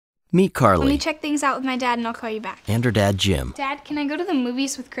Meet Carly. Let me check things out with my dad and I'll call you back. And her dad, Jim. Dad, can I go to the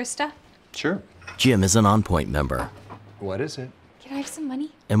movies with Krista? Sure. Jim is an OnPoint member. What is it? Can I have some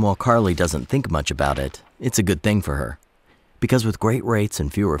money? And while Carly doesn't think much about it, it's a good thing for her. Because with great rates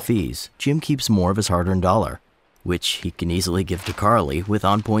and fewer fees, Jim keeps more of his hard-earned dollar, which he can easily give to Carly with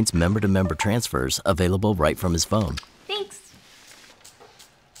OnPoint's member-to-member transfers available right from his phone. Thanks.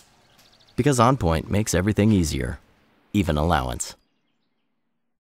 Because OnPoint makes everything easier, even allowance.